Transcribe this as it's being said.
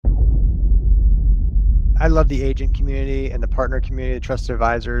I love the agent community and the partner community, the trusted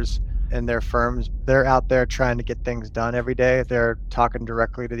advisors and their firms. They're out there trying to get things done every day. They're talking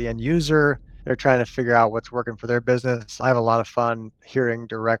directly to the end user. They're trying to figure out what's working for their business. I have a lot of fun hearing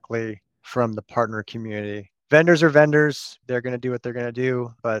directly from the partner community. Vendors are vendors. They're going to do what they're going to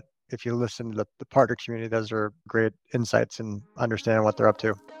do. But if you listen to the partner community, those are great insights and understanding what they're up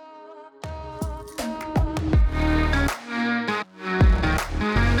to.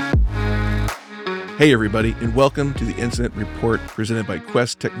 Hey everybody, and welcome to the Incident Report presented by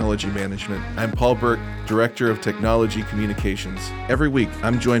Quest Technology Management. I'm Paul Burke, Director of Technology Communications. Every week,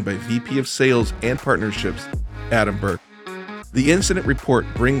 I'm joined by VP of Sales and Partnerships, Adam Burke. The Incident Report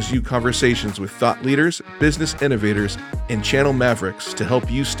brings you conversations with thought leaders, business innovators, and channel mavericks to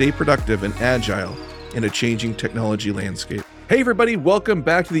help you stay productive and agile in a changing technology landscape. Hey everybody, welcome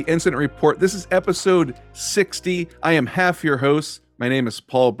back to the Incident Report. This is episode 60. I am half your host. My name is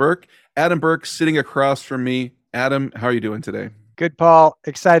Paul Burke. Adam Burke sitting across from me. Adam, how are you doing today? Good, Paul.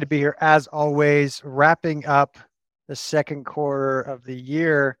 Excited to be here as always, wrapping up the second quarter of the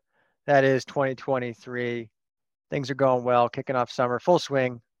year. That is 2023. Things are going well, kicking off summer, full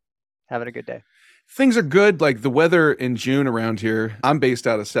swing, having a good day. Things are good. Like the weather in June around here, I'm based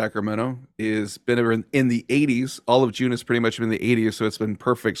out of Sacramento, is been in the 80s. All of June has pretty much been in the 80s, so it's been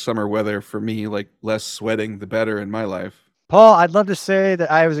perfect summer weather for me, like less sweating, the better in my life. Paul, I'd love to say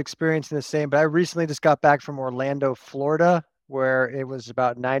that I was experiencing the same, but I recently just got back from Orlando, Florida, where it was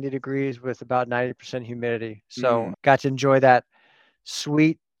about 90 degrees with about 90% humidity. So got to enjoy that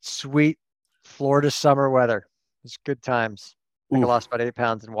sweet, sweet Florida summer weather. It's good times. I think I lost about 8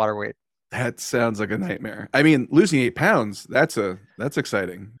 pounds in water weight. That sounds like a nightmare. I mean, losing 8 pounds, that's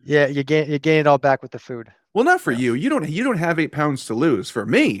exciting. Yeah, you gain it all back with the food. Well, not for you. You don't have 8 pounds to lose. For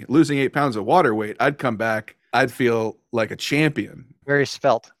me, losing 8 pounds of water weight, I'd come back. I'd feel like a champion. Very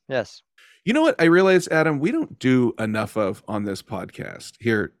svelte. Yes. You know what I realized, Adam, we don't do enough of on this podcast.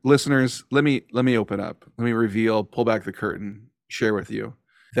 Here, listeners, let me open up. Let me reveal, pull back the curtain, share with you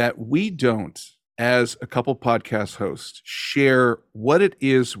that we don't, as a couple podcast hosts, share what it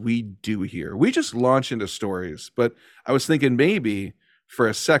is we do here. We just launch into stories, but I was thinking maybe for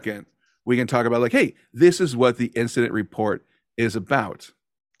a second we can talk about like, hey, this is what the Incident Report is about.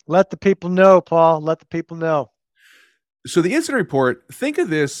 Let the people know, Paul. Let the people know. So the Incident Report, think of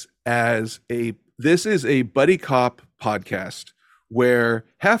this as this is a buddy cop podcast where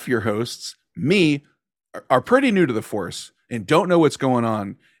half your hosts, me, are pretty new to the force and don't know what's going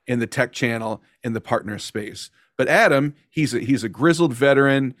on in the tech channel in the partner space. But Adam, he's a grizzled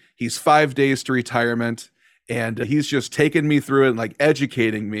veteran. He's 5 days to retirement, and he's just taking me through it and like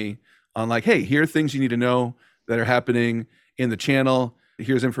educating me on like, hey, here are things you need to know that are happening in the channel.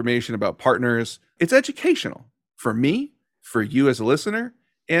 Here's information about partners. It's educational for me, for you as a listener,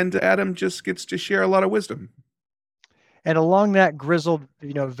 and Adam just gets to share a lot of wisdom. And along that grizzled,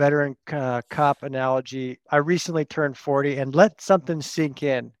 veteran cop analogy, I recently turned 40, and let something sink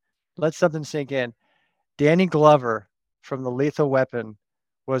in. Danny Glover from The Lethal Weapon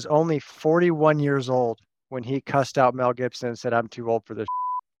was only 41 years old when he cussed out Mel Gibson and said, "I'm too old for this."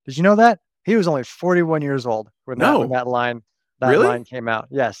 Did you know that? He was only 41 years old when that line came out.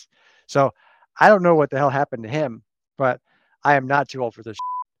 Yes. So I don't know what the hell happened to him, but I am not too old for this.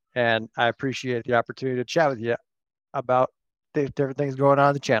 And I appreciate the opportunity to chat with you about the different things going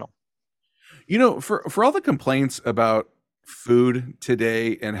on the channel. You know, for all the complaints about food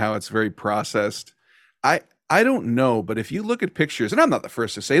today and how it's very processed, I don't know, but if you look at pictures, and I'm not the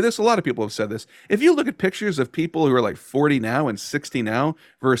first to say this, a lot of people have said this. If you look at pictures of people who are like 40 now and 60 now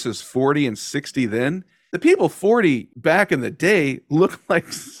versus 40 and 60 then, the people 40 back in the day look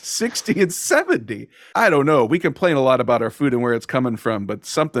like 60 and 70. I don't know. We complain a lot about our food and where it's coming from, but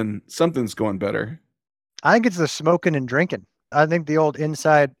something's going better. I think it's the smoking and drinking. I think the old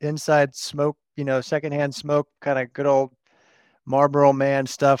inside smoke, secondhand smoke, kind of good old Marlboro Man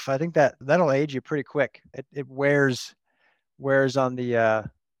stuff. I think that'll age you pretty quick. It wears on the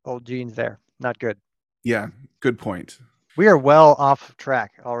old genes there. Not good. Yeah, good point. We are well off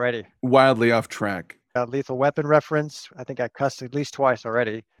track already. Wildly off track. Lethal Weapon reference. I think I cussed at least twice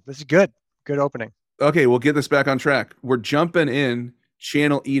already. This is good. Good opening. Okay, we'll get this back on track. We're jumping in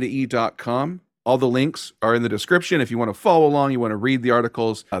channele2e.com. All the links are in the description. If you want to follow along, you want to read the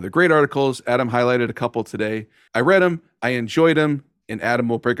articles. They're great articles. Adam highlighted a couple today. I read them. I enjoyed them. And Adam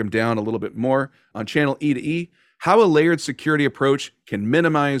will break them down a little bit more on Channel E2E. How a layered security approach can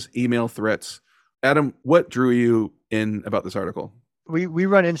minimize email threats. Adam, what drew you in about this article? We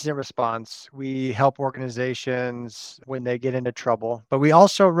run incident response. We help organizations when they get into trouble, but we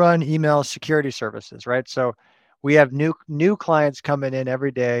also run email security services, right? So we have new clients coming in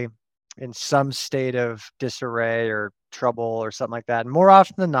every day in some state of disarray or trouble or something like that. And more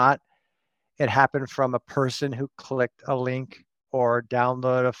often than not, it happened from a person who clicked a link or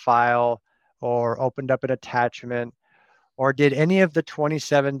downloaded a file or opened up an attachment or did any of the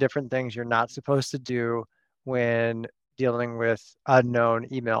 27 different things you're not supposed to do when dealing with unknown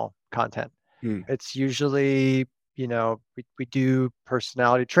email content. It's usually, we do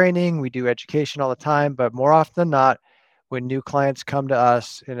personality training, we do education all the time, but more often than not, when new clients come to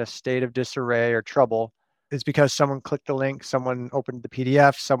us in a state of disarray or trouble, it's because someone clicked the link, someone opened the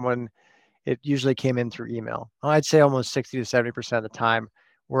PDF, it usually came in through email. I'd say almost 60 to 70% of the time,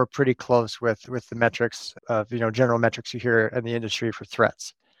 we're pretty close with the metrics of, general metrics you hear in the industry for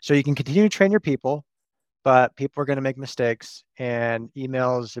threats. So you can continue to train your people, but people are going to make mistakes and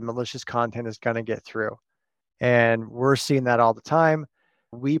emails and malicious content is going to get through. And we're seeing that all the time.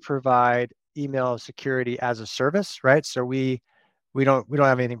 We provide email security as a service, right? So we don't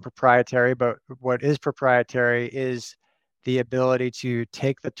have anything proprietary, but what is proprietary is the ability to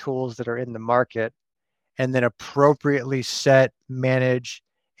take the tools that are in the market and then appropriately set, manage,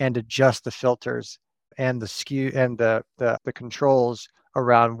 and adjust the filters and the SKU and the controls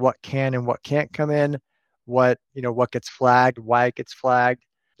around what can and what can't come in, what gets flagged, why it gets flagged.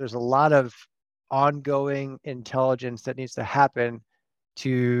 There's a lot of ongoing intelligence that needs to happen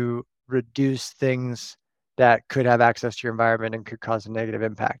to reduce things that could have access to your environment and could cause a negative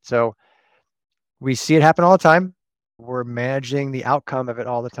impact. So we see it happen all the time. We're managing the outcome of it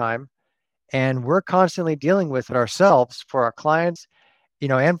all the time. And we're constantly dealing with it ourselves for our clients,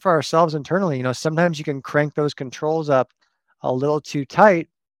 and for ourselves internally. Sometimes you can crank those controls up a little too tight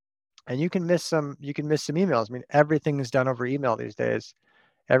and you can miss some emails. I mean, everything is done over email these days.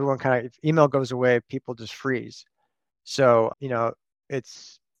 Everyone if email goes away, people just freeze. So,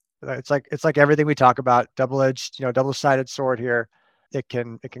 it's like everything we talk about, double-edged, double-sided sword here. It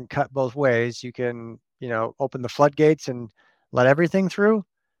can cut both ways. You can, open the floodgates and let everything through,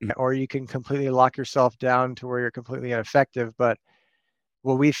 or you can completely lock yourself down to where you're completely ineffective. But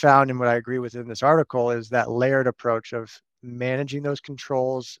what we found and what I agree with in this article is that layered approach of managing those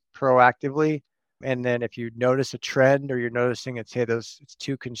controls proactively. And then if you notice a trend or you're noticing it's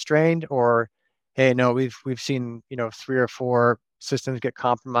too constrained, or hey, no, we've seen 3 or 4 systems get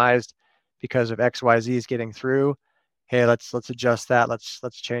compromised because of XYZ is getting through. Hey, let's adjust that. Let's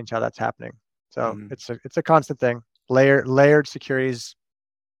change how that's happening. So it's a constant thing. Layered security is,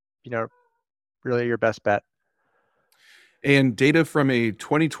 really your best bet. And data from a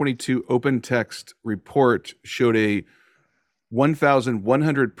 2022 OpenText report showed a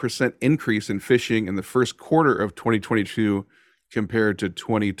 1,100% increase in phishing in the first quarter of 2022 compared to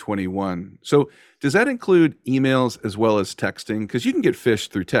 2021. So does that include emails as well as texting? Because you can get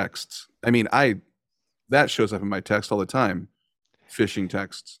phished through texts. I mean, that shows up in my text all the time, phishing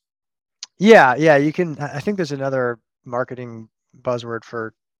texts. Yeah, you can. I think there's another marketing buzzword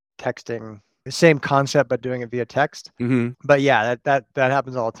for texting. The same concept, but doing it via text. But yeah, that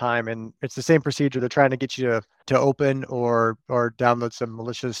happens all the time, and it's the same procedure. They're trying to get you to open or download some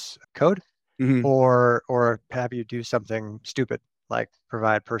malicious code, or have you do something stupid like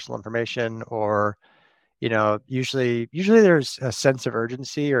provide personal information, or usually there's a sense of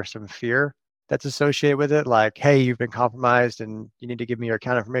urgency or some fear that's associated with it, like, hey, you've been compromised and you need to give me your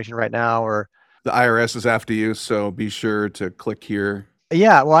account information right now, or the IRS is after you, so be sure to click here.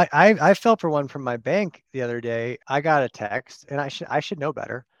 Yeah, well, I fell for one from my bank the other day. I got a text, and I should know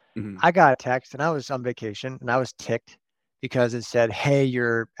better. I got a text, and I was on vacation, and I was ticked because it said, "Hey,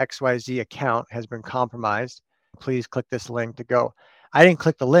 your XYZ account has been compromised. Please click this link to go." I didn't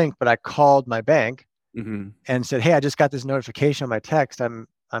click the link, but I called my bank and said, "Hey, I just got this notification on my text. I'm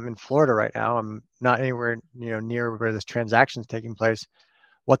in Florida right now. I'm not anywhere near where this transaction is taking place.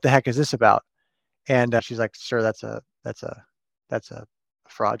 What the heck is this about?" And she's like, "Sir, that's a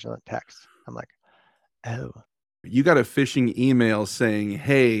fraudulent text." I'm like, oh. You got a phishing email saying,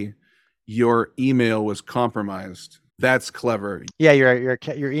 hey, your email was compromised. That's clever. Yeah,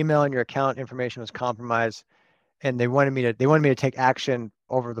 your email and your account information was compromised, and they wanted me to take action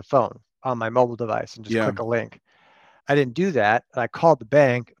over the phone on my mobile device and just click a link. I didn't do that. I called the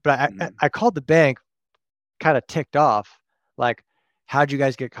bank, but I called the bank kind of ticked off, like, how'd you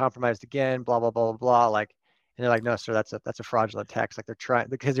guys get compromised again? Blah blah blah blah blah. Like, and they're like, no, sir, that's a fraudulent text. Like,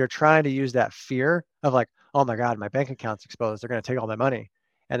 they're trying to use that fear of like, oh my God, my bank account's exposed. They're going to take all my money.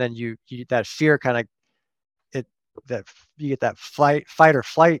 And then you that fear kind of you get that fight or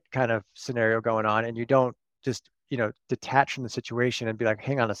flight kind of scenario going on, and you don't just, detach from the situation and be like,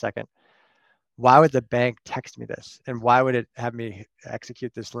 hang on a second. Why would the bank text me this? And why would it have me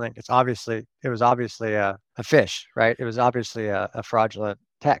execute this link? It was obviously a phish, right? It was obviously a fraudulent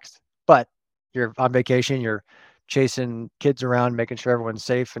text. but you're on vacation, you're chasing kids around, making sure everyone's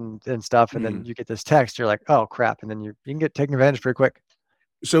safe and stuff. And then you get this text, you're like, oh crap. And then you can get taken advantage pretty quick.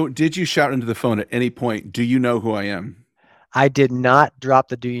 So did you shout into the phone at any point, do you know who I am? I did not drop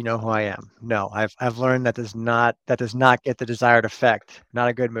the "Do you know who I am?" No, I've learned that does not get the desired effect. Not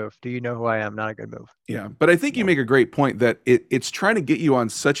a good move. Do you know who I am? Not a good move. Yeah, but I think you make a great point that it's trying to get you on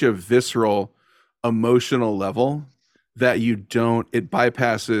such a visceral, emotional level that it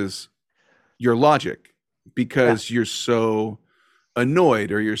bypasses your logic because you're so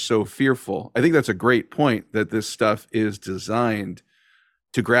annoyed or you're so fearful. I think that's a great point that this stuff is designed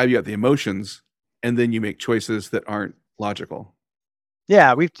to grab you at the emotions, and then you make choices that aren't logical.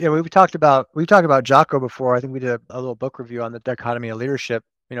 Yeah, we've talked about Jocko before. I think we did a little book review on the dichotomy of leadership,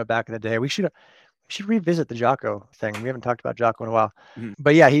 back in the day. We should revisit the Jocko thing. We haven't talked about Jocko in a while. Mhm.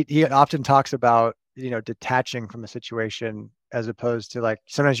 But yeah, he often talks about, detaching from a situation as opposed to, like,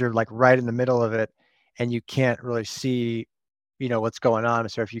 sometimes you're like right in the middle of it and you can't really see, what's going on.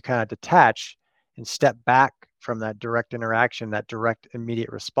 So if you kind of detach and step back from that direct interaction, that direct immediate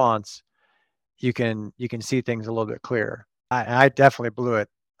response, you can see things a little bit clearer. I definitely blew it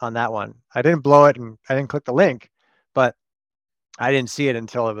on that one. I didn't blow it and I didn't click the link, but I didn't see it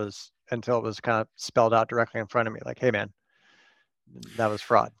until it was kind of spelled out directly in front of me. Like, hey man, that was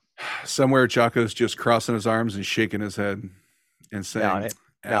fraud. Somewhere Jocko's just crossing his arms and shaking his head and saying,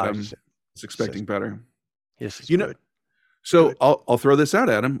 Adam is expecting better. Yes, good. So good. I'll throw this out,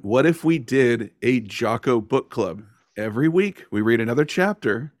 Adam. What if we did a Jocko book club? Every week we read another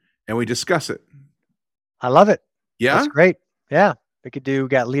chapter and we discuss it. I love it. Yeah? That's great. Yeah. We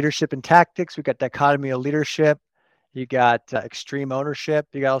got leadership and tactics. We got dichotomy of leadership. You got extreme ownership.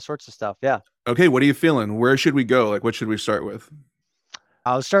 You got all sorts of stuff. Yeah. Okay. What are you feeling? Where should we go? Like, what should we start with?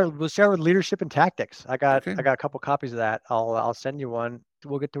 We'll start with leadership and tactics. I got a couple copies of that. I'll send you one.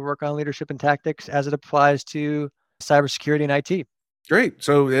 We'll get to work on leadership and tactics as it applies to cybersecurity and IT. Great.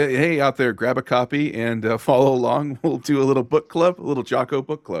 So, hey, out there, grab a copy and follow along. We'll do a little book club, a little Jocko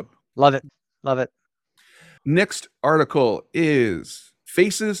book club. Love it. Love it. Next article is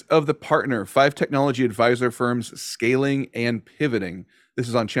Faces of the Partner, 5 technology advisor firms scaling and pivoting. This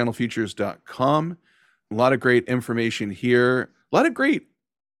is on channelfutures.com. A lot of great information here. A lot of great,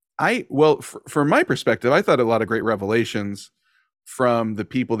 from my perspective, I thought a lot of great revelations from the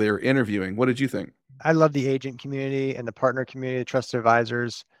people they were interviewing. What did you think? I love the agent community and the partner community, the trusted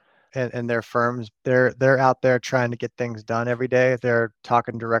advisors and their firms. They're out there trying to get things done every day. They're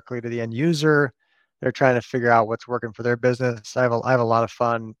talking directly to the end user. They're trying to figure out what's working for their business. I have a lot of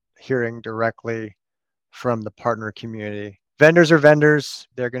fun hearing directly from the partner community. Vendors are vendors.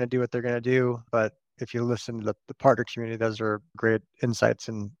 They're going to do what they're going to do. But if you listen to the partner community, those are great insights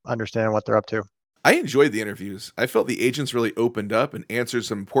and understanding what they're up to. I enjoyed the interviews. I felt the agents really opened up and answered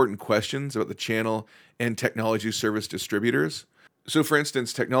some important questions about the channel and technology service distributors. So, for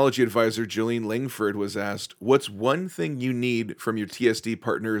instance, technology advisor Jolene Langford was asked, what's one thing you need from your TSD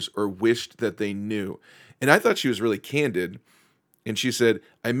partners or wished that they knew? And I thought she was really candid. And she said,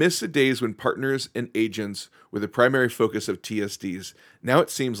 I miss the days when partners and agents were the primary focus of TSDs. Now it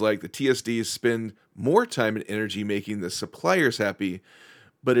seems like the TSDs spend more time and energy making the suppliers happy,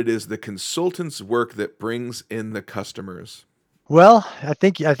 but it is the consultant's work that brings in the customers. Well, I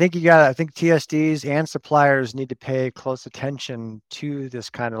think TSDs and suppliers need to pay close attention to this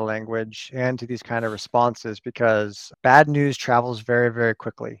kind of language and to these kind of responses, because bad news travels very, very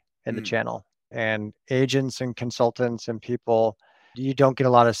quickly in the channel. And agents and consultants and people, you don't get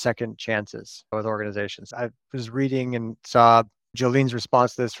a lot of second chances with organizations. I was reading and saw Jolene's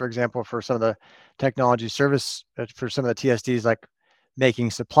response to this, for example, for some of the technology service, for some of the TSDs, like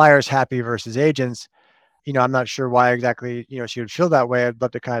making suppliers happy versus agents. I'm not sure why exactly, she would feel that way. I'd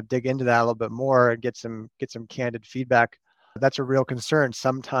love to kind of dig into that a little bit more and get some candid feedback. That's a real concern.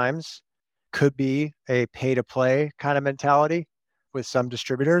 Sometimes could be a pay to play kind of mentality with some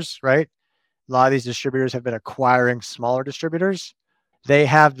distributors, right? A lot of these distributors have been acquiring smaller distributors. They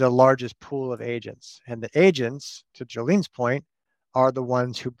have the largest pool of agents, and the agents, to Jolene's point, are the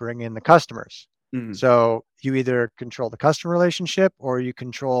ones who bring in the customers. Mm-hmm. So you either control the customer relationship or you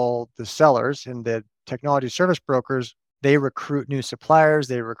control the sellers, and the technology service brokers, they recruit new suppliers,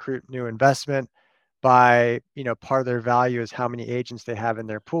 they recruit new investment by, part of their value is how many agents they have in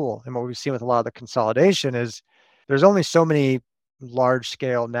their pool. And what we've seen with a lot of the consolidation is there's only so many large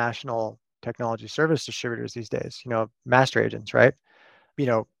scale national technology service distributors these days, master agents, right?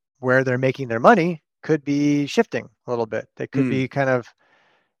 Where they're making their money could be shifting a little bit. They could be kind of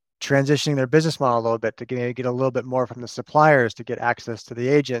transitioning their business model a little bit to get a little bit more from the suppliers to get access to the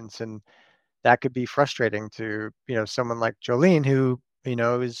agents. And that could be frustrating to, someone like Jolene, who,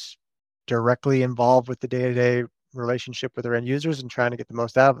 is directly involved with the day-to-day relationship with her end users and trying to get the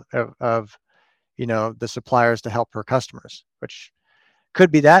most out of the suppliers to help her customers, which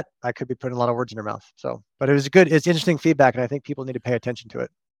could be that. I could be putting a lot of words in her mouth. So, but it's interesting feedback, and I think people need to pay attention to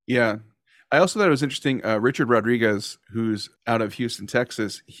it. Yeah. I also thought it was interesting. Richard Rodriguez, who's out of Houston,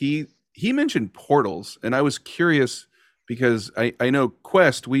 Texas, he mentioned portals, and I was curious because I know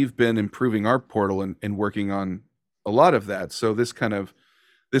Quest, we've been improving our portal and working on a lot of that. So this kind of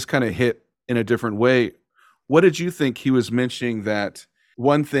hit in a different way. What did you think? He was mentioning that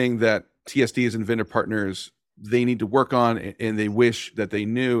one thing that TSDs and vendor partners, they need to work on and they wish that they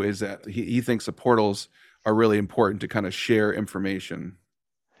knew, is that he thinks the portals are really important to kind of share information.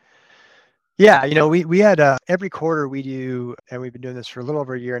 Yeah, we had every quarter we do, and we've been doing this for a little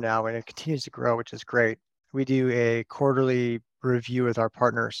over a year now, and it continues to grow, which is great. We do a quarterly review with our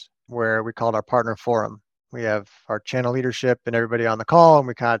partners where we call it our partner forum. We have our channel leadership and everybody on the call, and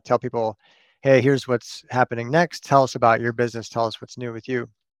we kind of tell people, hey, here's what's happening next. Tell us about your business. Tell us what's new with you.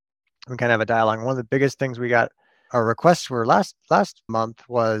 We kind of have a dialogue. One of the biggest things we got our requests for last month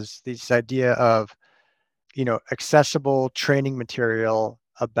was this idea of, accessible training material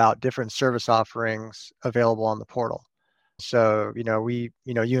about different service offerings available on the portal. So, you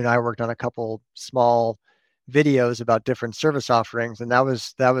and I worked on a couple small videos about different service offerings, and that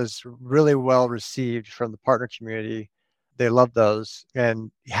was really well received from the partner community. They love those,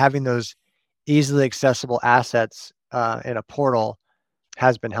 and having those easily accessible assets in a portal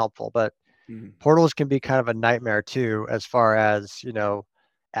has been helpful. But portals can be kind of a nightmare too, as far as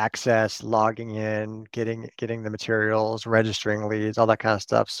access, logging in, getting the materials, registering leads, all that kind of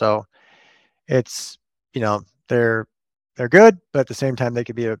stuff. So it's they're good, but at the same time they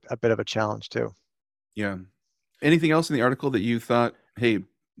could be a bit of a challenge too. Yeah. Anything else in the article that you thought, hey,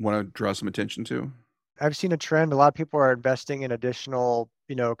 want to draw some attention to? I've seen a trend. A lot of people are investing in additional,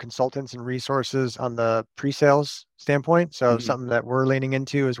 consultants and resources on the pre-sales standpoint. So something that we're leaning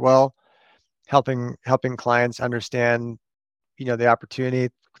into as well, helping clients understand, the opportunity.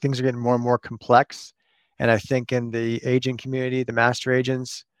 Things are getting more and more complex. And I think in the agent community, the master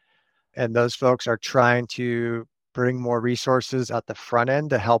agents and those folks are trying to bring more resources at the front end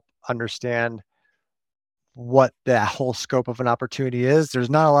to help understand what the whole scope of an opportunity is.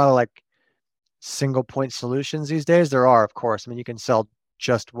 There's not a lot of single point solutions these days. There are, of course. I mean, you can sell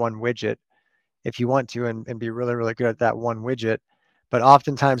just one widget if you want to and be really, really good at that one widget. But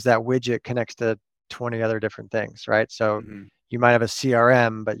oftentimes that widget connects to 20 other different things, right? So you might have a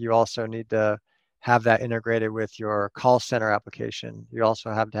CRM, but you also need to have that integrated with your call center application. You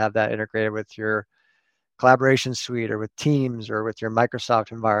also have to have that integrated with your collaboration suite or with Teams or with your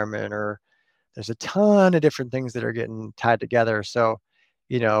Microsoft environment, or there's a ton of different things that are getting tied together. So,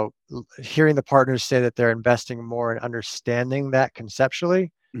 hearing the partners say that they're investing more in understanding that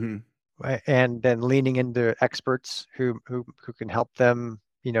conceptually, and then leaning into experts who can help them,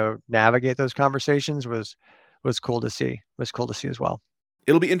 navigate those conversations was cool to see. Was cool to see as well.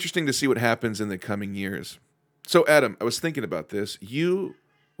 It'll be interesting to see what happens in the coming years. So, Adam, I was thinking about this. You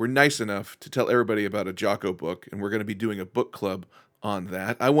were nice enough to tell everybody about a Jocko book, and we're going to be doing a book club on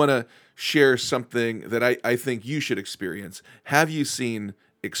that. I want to share something that I think you should experience. Have you seen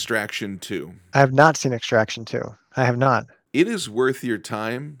Extraction 2? I have not seen Extraction 2. I have not. It is worth your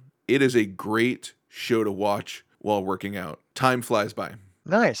time. It is a great show to watch while working out. Time flies by.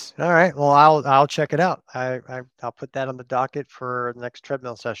 Nice. All right. Well, I'll check it out. I'll put that on the docket for the next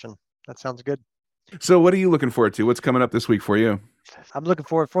treadmill session. That sounds good. So what are you looking forward to? What's coming up this week for you? I'm looking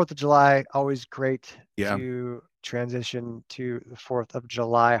forward. 4th of July, always great to transition to the 4th of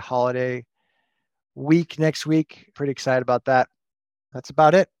July holiday week next week. Pretty excited about that. That's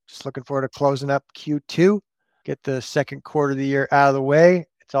about it. Just looking forward to closing up Q2, get the second quarter of the year out of the way.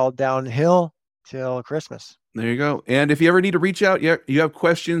 It's all downhill till Christmas. There you go. And if you ever need to reach out, you have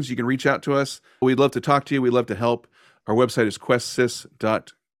questions, you can reach out to us. We'd love to talk to you. We'd love to help. Our website is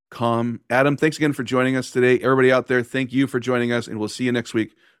questsys.com. Adam, thanks again for joining us today. Everybody out there, thank you for joining us, and we'll see you next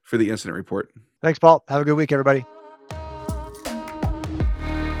week for the Incident Report. Thanks, Paul. Have a good week, everybody.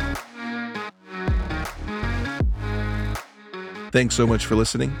 Thanks so much for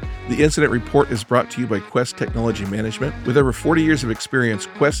listening. The Incident Report is brought to you by Quest Technology Management. With over 40 years of experience,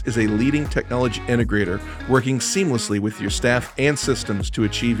 Quest is a leading technology integrator working seamlessly with your staff and systems to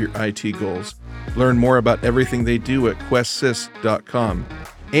achieve your IT goals. Learn more about everything they do at questsys.com.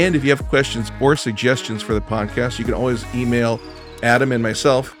 And if you have questions or suggestions for the podcast, you can always email Adam and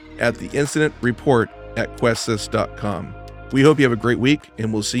myself at theincidentreport@questsys.com. We hope you have a great week,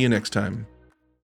 and we'll see you next time.